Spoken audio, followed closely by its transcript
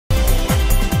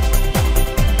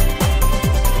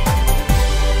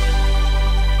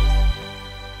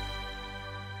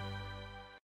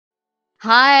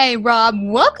Hi, Rob.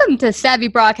 Welcome to Savvy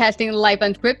Broadcasting Life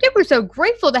Unscripted. We're so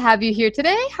grateful to have you here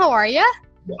today. How are you?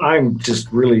 I'm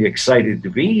just really excited to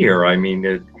be here. I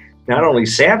mean, not only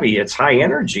savvy, it's high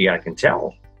energy, I can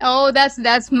tell. Oh,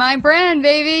 that's my brand,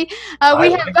 baby.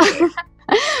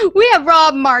 We have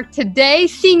Rob Mark today,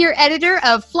 senior editor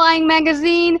of Flying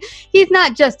Magazine. He's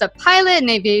not just a pilot and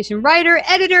aviation writer,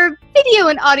 editor, video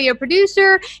and audio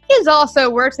producer. He has also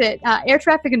worked at air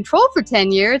traffic control for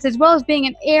 10 years, as well as being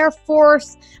an Air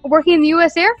Force, working in the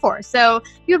U.S. Air Force. So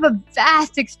you have a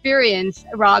vast experience,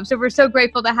 Rob. So we're so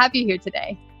grateful to have you here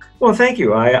today. Well, thank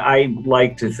you. I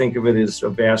like to think of it as a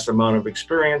vast amount of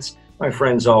experience. My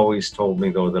friends always told me,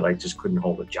 though, that I just couldn't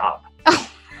hold a job.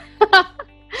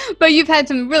 But you've had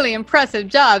some really impressive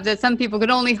jobs that some people could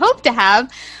only hope to have.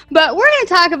 But we're going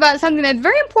to talk about something that's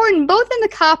very important, both in the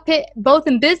cockpit, both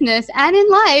in business and in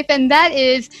life, and that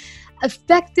is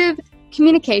effective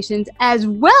communications as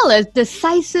well as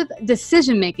decisive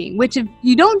decision-making, which if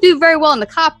you don't do very well in the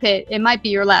cockpit, it might be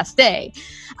your last day.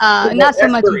 Not so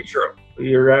much. That's very true.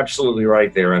 You're absolutely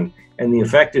right there. And the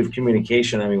effective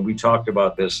communication, I mean, we talked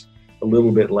about this a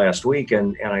little bit last week,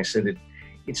 and I said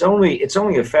it's only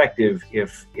effective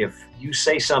if you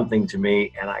say something to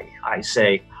me and I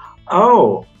say,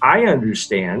 oh, I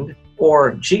understand,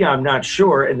 or gee, I'm not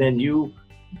sure, and then you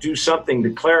do something to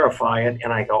clarify it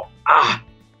and I go,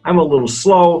 I'm a little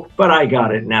slow, but I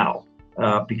got it now.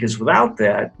 Because without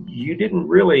that, you didn't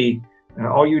really,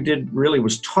 all you did really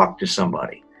was talk to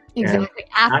somebody. Exactly.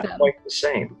 Not quite the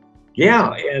same.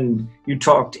 Yeah, and you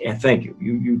talked, thank you,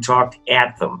 you talked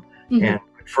at them. Mm-hmm. And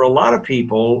for a lot of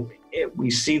people,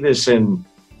 we see this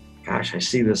I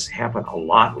see this happen a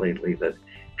lot lately, that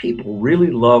people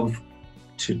really love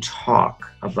to talk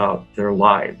about their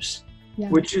lives, yeah.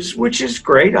 which is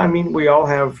great. I mean, we all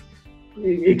have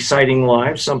exciting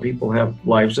lives. Some people have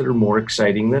lives that are more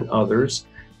exciting than others,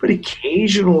 but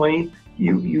occasionally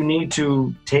you need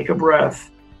to take a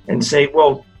breath and say,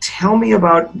 well, tell me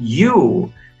about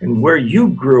you and where you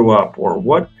grew up,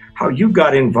 or how you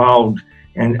got involved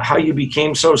and how you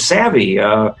became so savvy,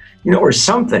 or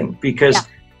something, because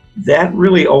that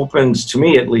really opens, to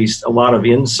me at least, a lot of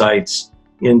insights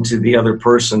into the other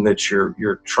person that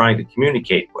you're trying to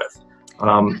communicate with.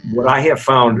 What I have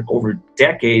found over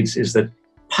decades is that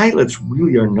pilots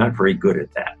really are not very good at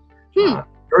that.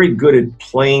 Very good at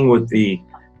playing with the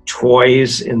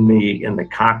toys in the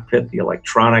cockpit, the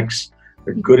electronics.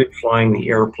 They're good at flying the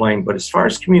airplane, but as far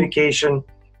as communication,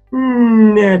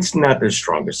 it's not their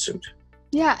strongest suit.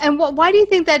 Yeah, and why do you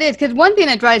think that is? Because one thing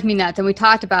that drives me nuts, and we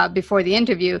talked about before the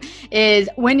interview, is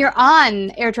when you're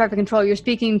on air traffic control, you're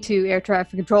speaking to air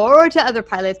traffic control or to other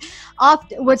pilots.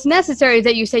 Often, what's necessary is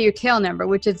that you say your tail number,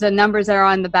 which is the numbers that are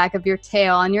on the back of your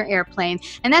tail on your airplane,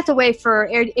 and that's a way for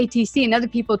ATC and other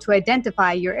people to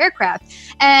identify your aircraft.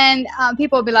 And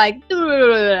people will be like,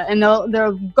 and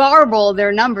they'll garble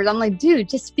their numbers. I'm like, dude,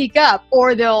 just speak up,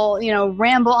 or they'll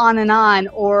ramble on,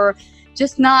 or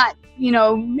just not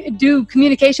do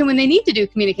communication when they need to do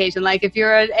communication. Like if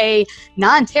you're at a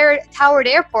non-towered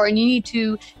airport and you need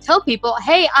to tell people,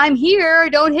 hey, I'm here,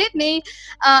 don't hit me.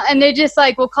 And they just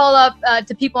will call up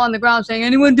to people on the ground saying,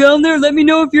 anyone down there, let me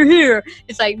know if you're here.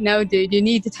 It's like, no, dude, you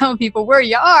need to tell people where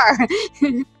you are.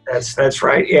 That's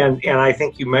right. And I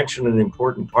think you mentioned an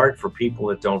important part for people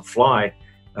that don't fly.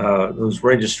 Those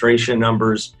registration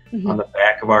numbers on the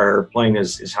back of our airplane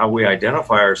is how we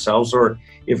identify ourselves. Or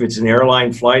if it's an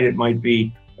airline flight, it might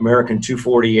be American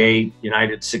 248,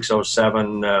 United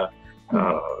 607,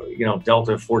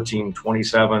 Delta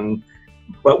 1427.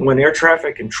 But when air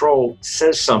traffic control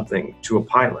says something to a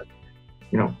pilot,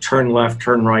 turn left,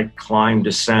 turn right, climb,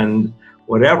 descend,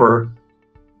 whatever,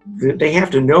 they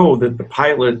have to know that the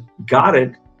pilot got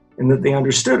it and that they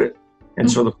understood it. And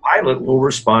so the pilot will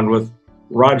respond with,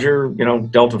 Roger,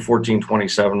 Delta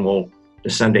 1427 will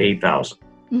descend to 8,000.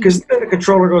 Because then the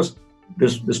controller goes,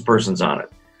 this person's on it.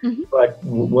 But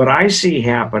what I see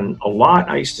happen a lot,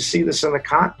 I used to see this in the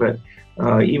cockpit,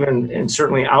 even and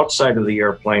certainly outside of the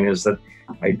airplane, is that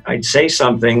I'd say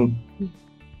something,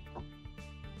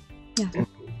 and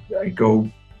I'd go,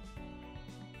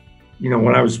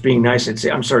 when I was being nice, I'd say,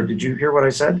 I'm sorry, did you hear what I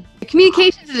said?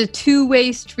 Communications is a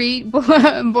two-way street,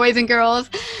 boys and girls.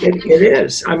 It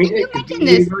is. I mean,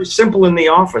 it's very simple in the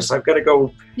office. I've got to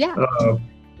go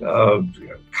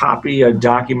copy a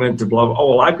document to blah, blah. Oh,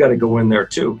 well, I've got to go in there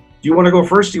too. Do you want to go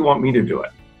first? Do you want me to do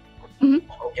it?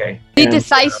 Okay. Be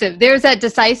decisive. There's that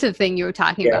decisive thing you were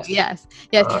talking about. Yes.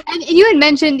 And you had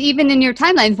mentioned even in your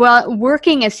timelines, well,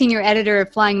 working as senior editor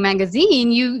of Flying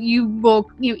Magazine, you will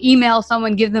email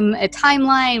someone, give them a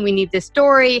timeline. We need this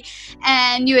story.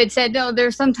 And you had said, no,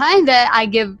 there's some times that I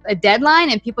give a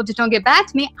deadline and people just don't get back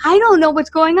to me. I don't know what's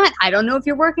going on. I don't know if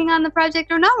you're working on the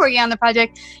project or not working on the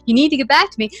project. You need to get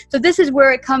back to me. So this is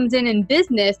where it comes in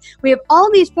business. We have all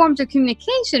these forms of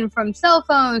communication, from cell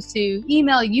phones to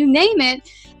email, you name it.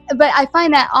 But I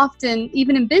find that often,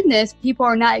 even in business, people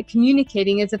are not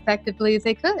communicating as effectively as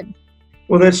they could.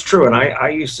 Well, that's true. And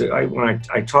when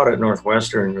I taught at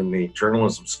Northwestern in the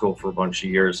journalism school for a bunch of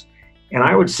years, and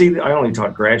I only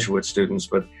taught graduate students,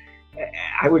 but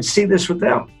I would see this with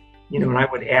them, and I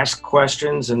would ask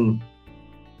questions and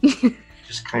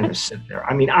just kind of sit there.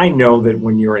 I mean, I know that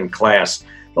when you're in class,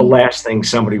 the last thing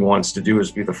somebody wants to do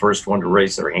is be the first one to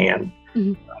raise their hand.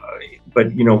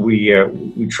 But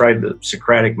we tried the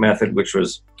Socratic method, which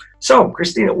was, so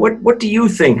Christina, what do you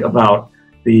think about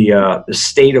the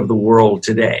state of the world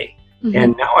today?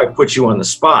 And now I put you on the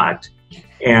spot,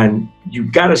 and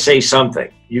you've got to say something.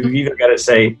 You've either got to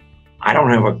say, I don't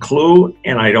have a clue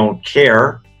and I don't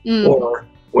care, or,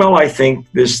 well, I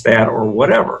think this, that, or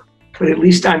whatever. But at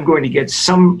least I'm going to get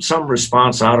some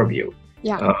response out of you.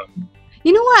 Yeah.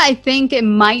 You know what I think it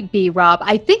might be, Rob?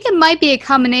 I think it might be a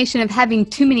combination of having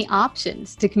too many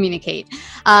options to communicate.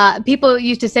 People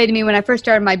used to say to me when I first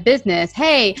started my business,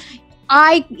 hey,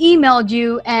 I emailed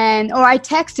you or I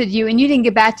texted you and you didn't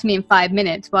get back to me in 5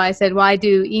 minutes. Well, I said, well, I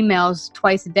do emails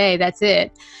twice a day. That's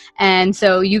it. And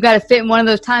so you got to fit in one of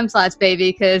those time slots,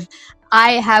 baby, because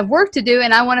I have work to do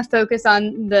and I want to focus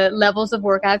on the levels of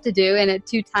work I have to do. And at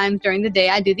 2 times during the day,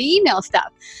 I do the email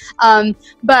stuff.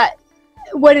 But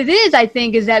what it is, I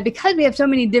think, is that because we have so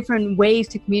many different ways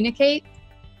to communicate,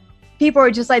 people are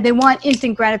just like, they want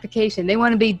instant gratification. They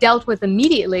want to be dealt with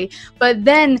immediately. But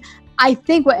then I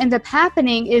think what ends up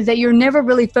happening is that you're never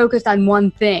really focused on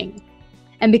one thing.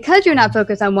 And because you're not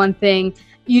focused on one thing,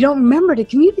 you don't remember to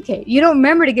communicate. You don't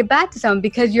remember to get back to someone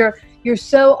because you're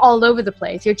so all over the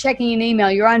place. You're checking an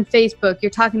email, you're on Facebook,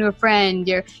 you're talking to a friend,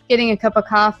 you're getting a cup of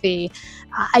coffee.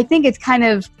 I think it's kind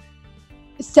of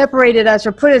separated us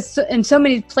or put us in so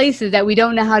many places that we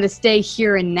don't know how to stay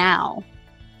here and now.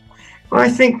 Well, I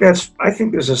think there's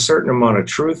a certain amount of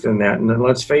truth in that. And then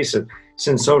let's face it,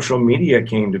 since social media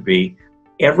came to be,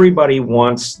 everybody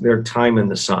wants their time in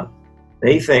the sun.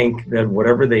 They think that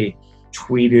whatever they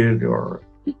tweeted or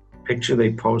picture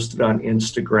they posted on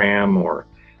Instagram or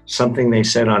something they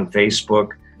said on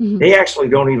Facebook, they actually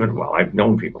don't even, well, I've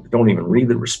known people that don't even read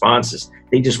the responses.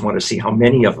 They just want to see how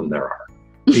many of them there are.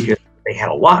 Because they had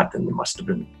a lot, then they must have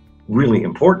been really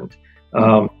important.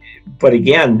 But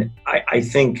again, I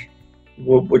think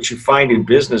what you find in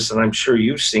business, and I'm sure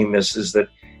you've seen this, is that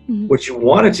what you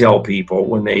want to tell people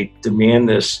when they demand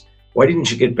this, why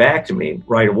didn't you get back to me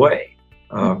right away?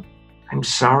 I'm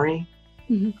sorry,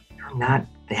 you're not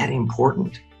that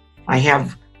important. I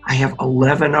have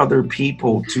 11 other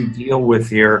people to deal with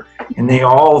here, and they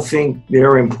all think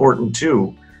they're important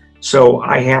too. So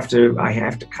I have to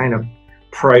kind of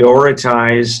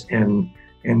prioritize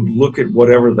and look at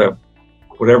whatever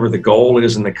the goal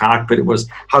is in the cockpit. It was,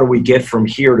 how do we get from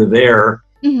here to there,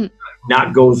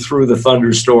 not go through the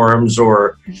thunderstorms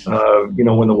or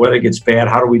when the weather gets bad,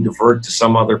 how do we divert to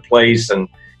some other place and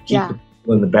keep the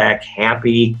people in the back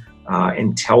happy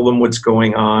and tell them what's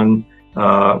going on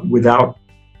without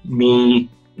me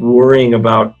worrying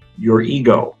about your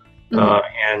ego.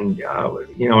 And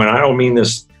I don't mean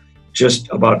this just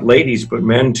about ladies, but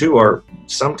men too are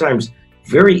sometimes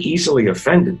very easily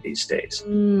offended these days.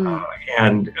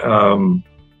 And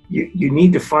you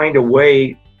need to find a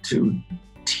way to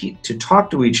talk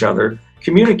to each other,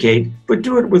 communicate, but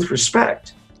do it with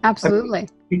respect. Absolutely.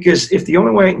 Because if the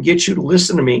only way I can get you to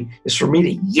listen to me is for me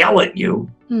to yell at you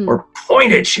or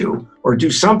point at you or do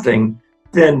something,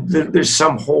 then there's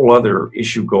some whole other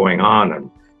issue going on.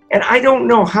 And I don't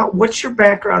know what's your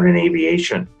background in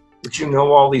aviation that you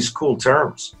know all these cool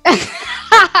terms?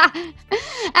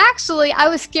 Actually, I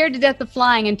was scared to death of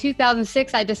flying. In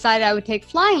 2006, I decided I would take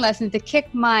flying lessons to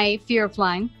kick my fear of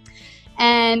flying.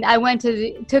 And I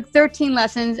took 13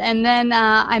 lessons, and then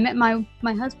I met my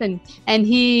husband, and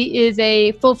he is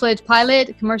a full-fledged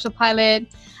pilot, commercial pilot,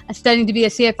 studying to be a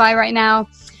CFI right now.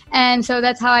 And so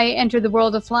that's how I entered the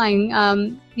world of flying,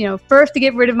 first to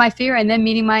get rid of my fear and then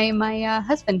meeting my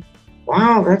husband.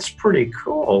 Wow, that's pretty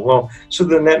cool. Well, so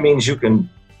then that means you can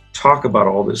talk about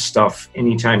all this stuff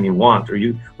anytime you want, or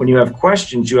when you have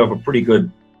questions, you have a pretty good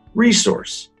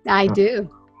resource. I do.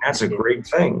 That's a great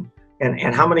thing.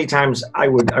 And how many times I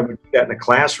would do that in a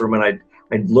classroom, and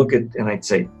I'd look at and I'd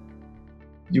say,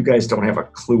 you guys don't have a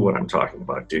clue what I'm talking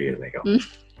about, do you? And they go,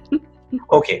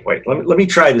 okay, wait, let me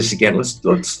try this again.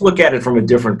 Let's look at it from a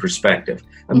different perspective.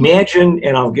 Imagine,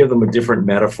 and I'll give them a different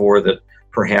metaphor that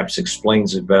perhaps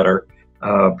explains it better,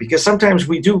 because sometimes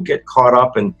we do get caught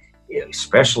up in,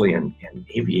 especially in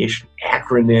aviation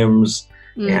acronyms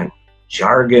and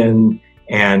jargon,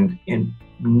 and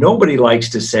nobody likes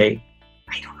to say,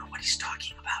 I don't know what he's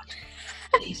talking about.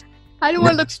 I don't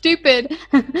want to look stupid.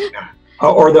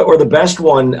 Or the best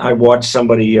one, I watched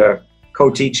somebody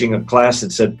co-teaching a class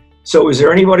that said, so is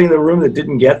there anybody in the room that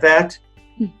didn't get that?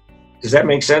 Does that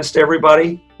make sense to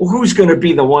everybody? Well, who's going to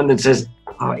be the one that says,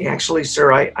 actually,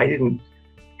 sir, I don't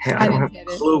have a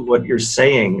clue what you're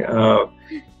saying,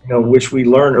 which we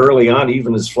learn early on,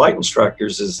 even as flight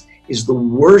instructors, is the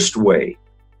worst way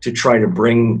to try to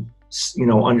bring,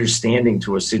 understanding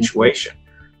to a situation.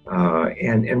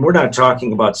 And we're not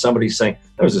talking about somebody saying,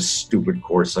 that was a stupid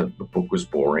course, the book was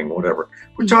boring, whatever.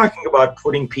 We're talking about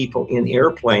putting people in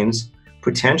airplanes,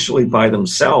 potentially by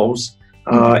themselves,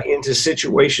 into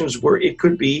situations where it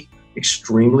could be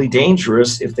extremely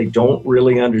dangerous if they don't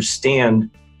really understand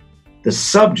the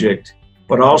subject,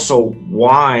 but also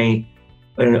why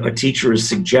a teacher is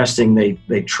suggesting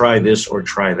they try this or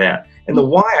try that. And the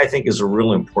why, I think, is a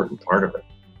real important part of it.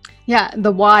 Yeah,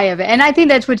 the why of it. And I think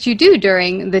that's what you do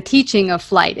during the teaching of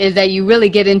flight, is that you really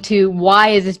get into why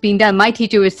is this being done. My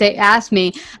teacher would ask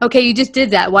me, okay, you just did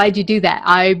that. Why did you do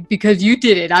that? Because you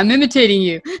did it. I'm imitating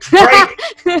you. Right.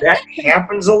 That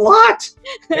happens a lot.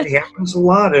 It happens a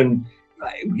lot. And,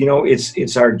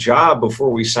 it's our job before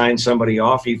we sign somebody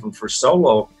off, even for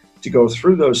solo, to go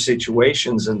through those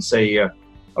situations and say,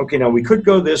 okay, now we could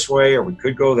go this way or we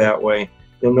could go that way.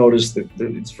 You'll notice that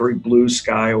it's very blue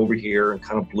sky over here and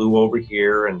kind of blue over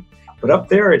here, but up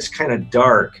there it's kind of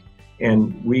dark,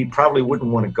 and we probably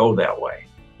wouldn't want to go that way.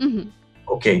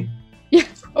 Okay. Yeah.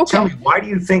 Okay. Tell me, why do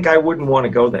you think I wouldn't want to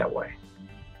go that way?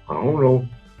 I don't know.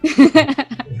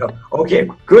 Okay,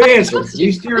 good answer. At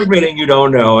least you're admitting you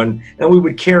don't know, and we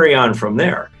would carry on from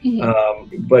there.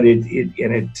 But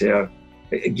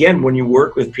again, when you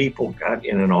work with people,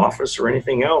 in an office or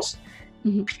anything else,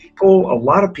 a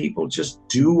lot of people just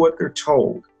do what they're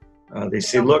told. They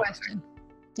say, look,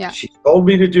 she told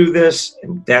me to do this,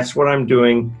 and that's what I'm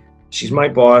doing. She's my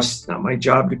boss. It's not my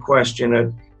job to question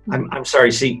it. I'm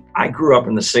sorry. See, I grew up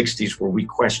in the 60s where we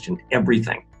questioned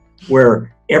everything,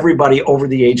 where everybody over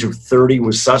the age of 30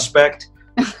 was suspect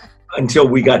until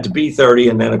we got to be 30.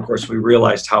 And then, of course, we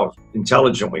realized how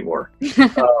intelligent we were.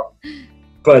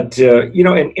 But,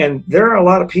 and there are a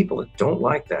lot of people that don't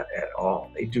like that at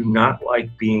all. They do not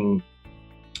like being,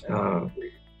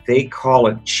 they call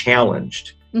it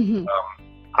challenged.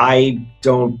 I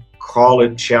don't call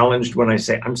it challenged when I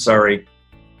say, I'm sorry,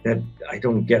 that I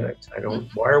don't get it.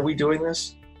 Why are we doing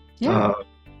this? Yeah.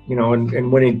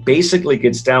 And when it basically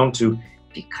gets down to,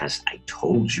 because I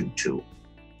told you to.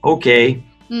 Okay,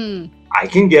 I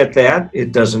can get that.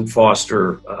 It doesn't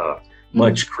foster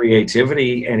much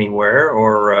creativity anywhere,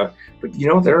 but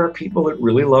there are people that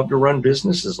really love to run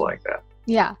businesses like that.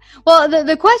 Yeah. Well,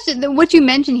 the question, what you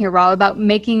mentioned here, Rob, about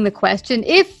making the question,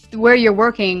 if where you're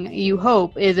working, you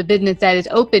hope, is a business that is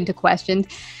open to questions,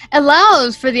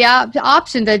 allows for the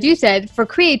options, as you said, for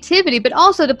creativity, but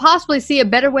also to possibly see a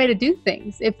better way to do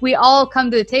things. If we all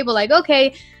come to the table like,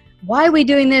 okay, why are we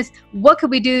doing this? What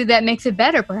could we do that makes it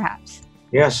better, perhaps?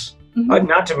 Yes.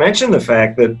 Not to mention the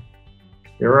fact that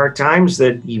there are times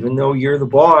that even though you're the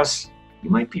boss, you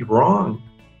might be wrong.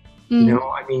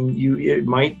 It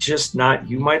might just not,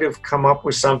 you might have come up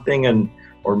with something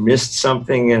or missed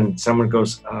something, and someone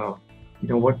goes, oh, you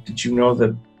know what, did you know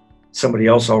that somebody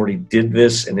else already did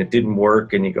this and it didn't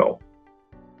work? And you go,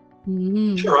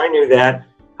 sure, I knew that.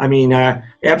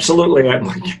 Absolutely.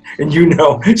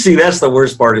 And see, that's the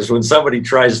worst part, is when somebody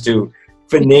tries to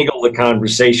finagle the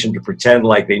conversation to pretend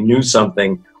like they knew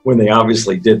something when they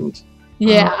obviously didn't.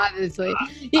 Yeah, obviously.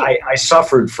 I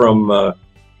suffered from,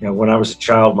 when I was a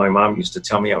child, my mom used to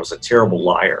tell me I was a terrible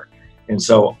liar. And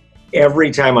so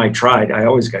every time I tried, I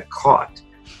always got caught.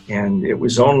 And it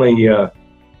was only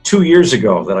 2 years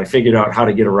ago that I figured out how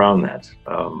to get around that.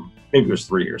 Maybe it was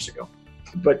 3 years ago.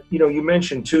 But, you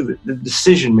mentioned, too, the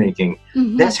decision-making.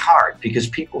 That's hard because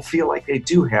people feel like they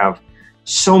do have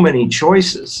so many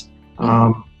choices.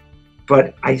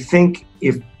 But I think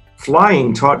if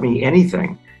flying taught me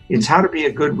anything, it's how to be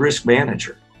a good risk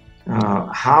manager,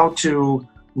 how to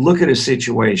look at a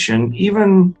situation,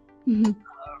 even,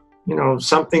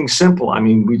 something simple.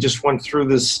 We just went through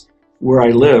this where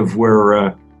I live,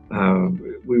 where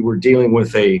we were dealing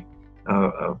with a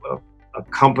a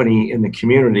company in the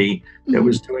community that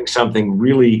was doing something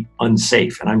really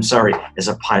unsafe. And I'm sorry, as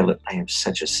a pilot, I am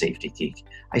such a safety geek.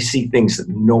 I see things that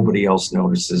nobody else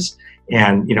notices.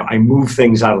 And, you know, I move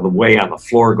things out of the way on the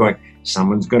floor going,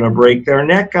 someone's going to break their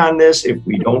neck on this if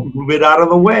we don't move it out of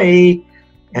the way.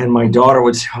 And my daughter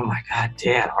would say, oh my God,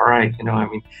 Dad, all right. You know, I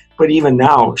mean, but even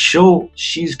now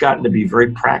she's gotten to be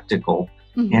very practical,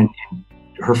 and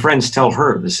her friends tell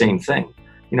her the same thing.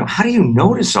 You know, how do you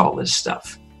notice all this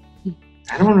stuff?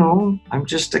 I don't know. I'm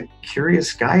just a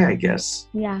curious guy, I guess.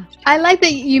 Yeah. I like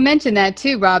that you mentioned that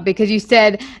too, Rob, because you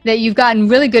said that you've gotten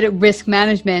really good at risk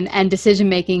management and decision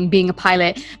making being a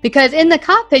pilot, because in the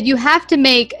cockpit, you have to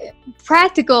make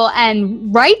practical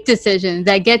and right decisions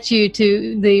that get you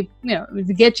to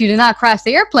get you to not crash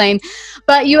the airplane,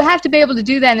 but you have to be able to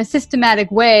do that in a systematic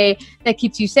way that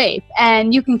keeps you safe.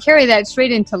 And you can carry that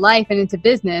straight into life and into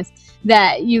business,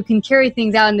 that you can carry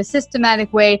things out in a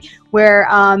systematic way where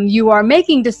you are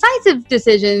making decisive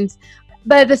decisions,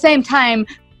 but at the same time,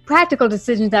 practical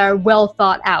decisions that are well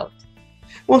thought out.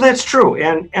 Well, that's true.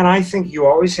 And I think you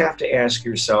always have to ask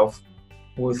yourself,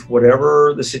 with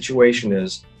whatever the situation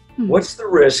is, what's the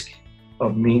risk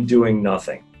of me doing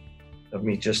nothing? Of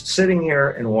me just sitting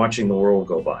here and watching the world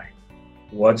go by?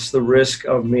 What's the risk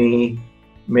of me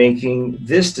making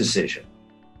this decision?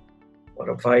 What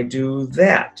if I do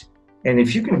that? And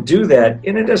if you can do that,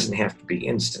 and it doesn't have to be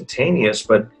instantaneous,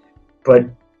 but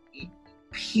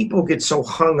people get so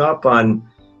hung up on,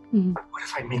 what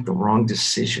if I make the wrong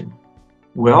decision?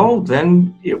 Well,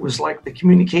 then it was like the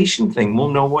communication thing. We'll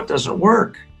know what doesn't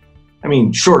work. I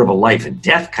mean, short of a life and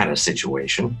death kind of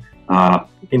situation.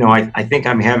 You know, I think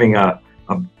I'm having a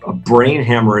brain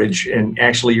hemorrhage, and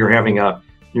actually you're having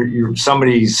you're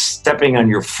somebody's stepping on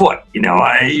your foot. You know,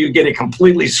 you get it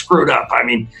completely screwed up. I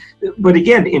mean, but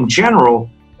again, in general,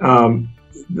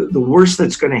 the worst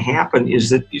that's going to happen is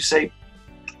that you say,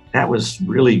 that was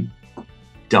really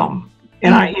dumb.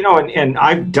 And and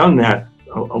I've done that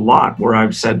a lot, where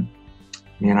I've said,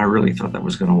 man, I really thought that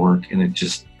was going to work. And it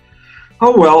just,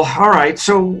 oh, well, all right.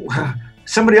 So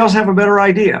somebody else have a better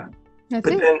idea. But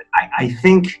then I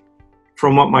think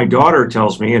from what my daughter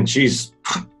tells me, and she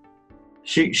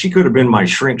could have been my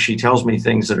shrink. She tells me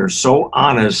things that are so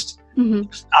honest,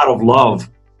 just out of love.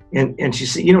 And she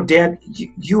said, you know, Dad,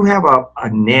 you have a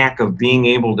knack of being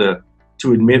able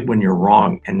to admit when you're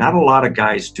wrong. And not a lot of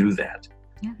guys do that.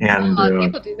 Yeah, and a lot of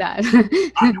people do that.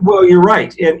 Well, you're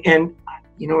right. And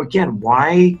you know, again,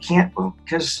 why can't, well,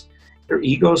 because their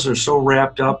egos are so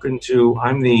wrapped up into,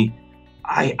 I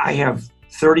have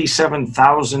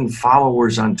 37,000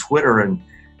 followers on Twitter, and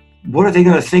what are they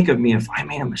going to think of me if I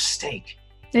made a mistake?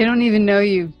 They don't even know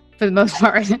you for the most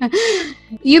part.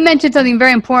 You mentioned something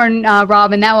very important,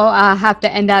 Rob, and that will have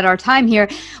to end out our time here,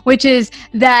 which is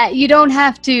that you don't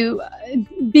have to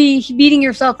be beating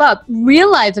yourself up.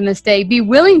 Realize a mistake, be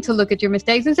willing to look at your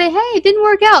mistakes and say, hey, it didn't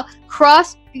work out.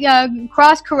 Cross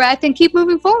correct and keep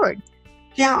moving forward.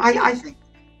 Yeah, I think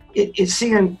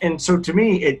and so to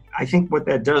me, I think what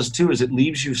that does too is it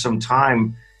leaves you some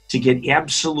time to get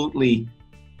absolutely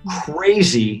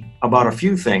crazy about a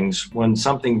few things when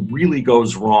something really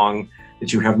goes wrong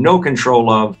that you have no control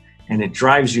of, and it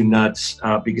drives you nuts.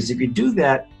 Because if you do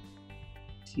that,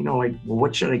 you know, like, well,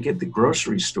 what should I get at the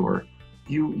grocery store?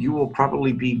 You will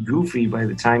probably be goofy by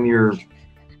the time you're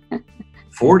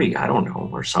 40, I don't know,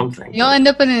 or something. You'll end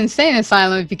up in an insane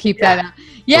asylum if you keep that up.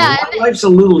 Yeah. So my life's a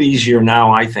little easier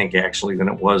now, I think, actually, than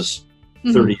it was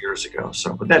 30 years ago.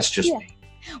 So, but that's just me.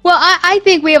 Well, I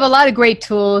think we have a lot of great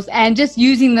tools, and just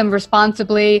using them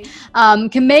responsibly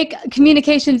can make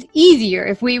communications easier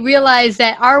if we realize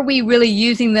that, are we really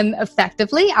using them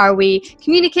effectively? Are we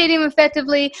communicating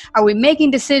effectively? Are we making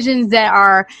decisions that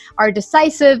are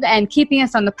decisive and keeping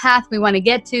us on the path we want to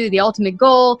get to, the ultimate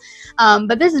goal?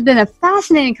 But this has been a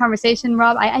fascinating conversation,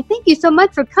 Rob. I thank you so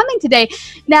much for coming today.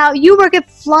 Now, you work at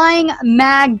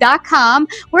flyingmag.com.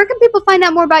 Where can people find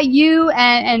out more about you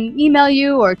and email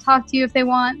you or talk to you if they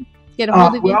want? Get a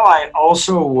hold of you? Well, I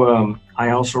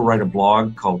also write a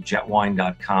blog called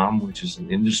jetwine.com, which is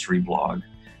an industry blog.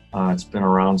 It's been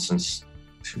around since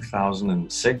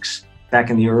 2006, back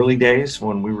in the early days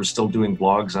when we were still doing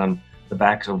blogs on the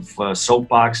backs of soap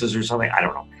boxes or something. I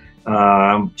don't know.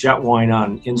 Jetwine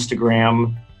on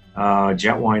Instagram,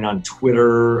 Jetwine on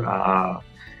Twitter,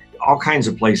 all kinds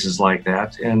of places like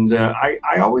that. And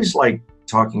I always like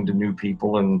talking to new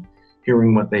people and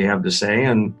hearing what they have to say.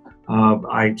 And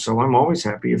so I'm always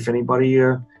happy if anybody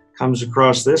comes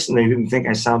across this and they didn't think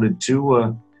I sounded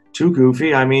too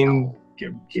goofy. I mean,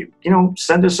 you know,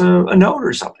 send us a note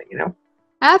or something, you know.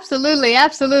 Absolutely,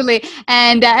 absolutely.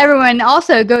 And everyone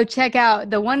also go check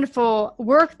out the wonderful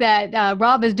work that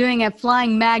Rob is doing at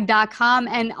flyingmag.com.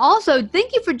 And also,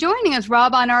 thank you for joining us,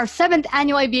 Rob, on our 7th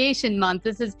Annual Aviation Month.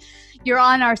 You're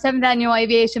on our 7th Annual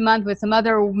Aviation Month with some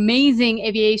other amazing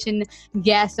aviation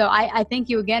guests. So I thank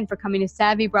you again for coming to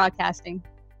Savvy Broadcasting.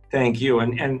 Thank you.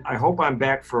 And I hope I'm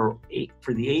back for the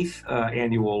 8th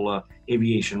Annual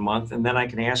Aviation Month. And then I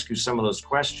can ask you some of those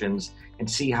questions and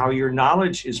see how your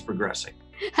knowledge is progressing.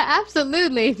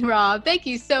 Absolutely, Rob. Thank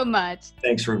you so much.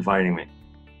 Thanks for inviting me.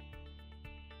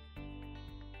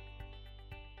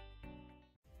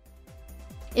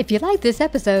 If you like this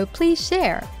episode, please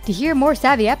share. To hear more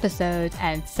Savvy episodes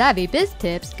and Savvy Biz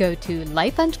tips, go to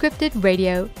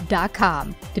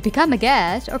lifeunscriptedradio.com. To become a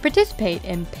guest or participate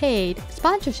in paid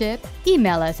sponsorship,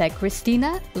 email us at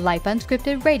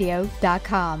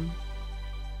Christina@lifeunscriptedradio.com.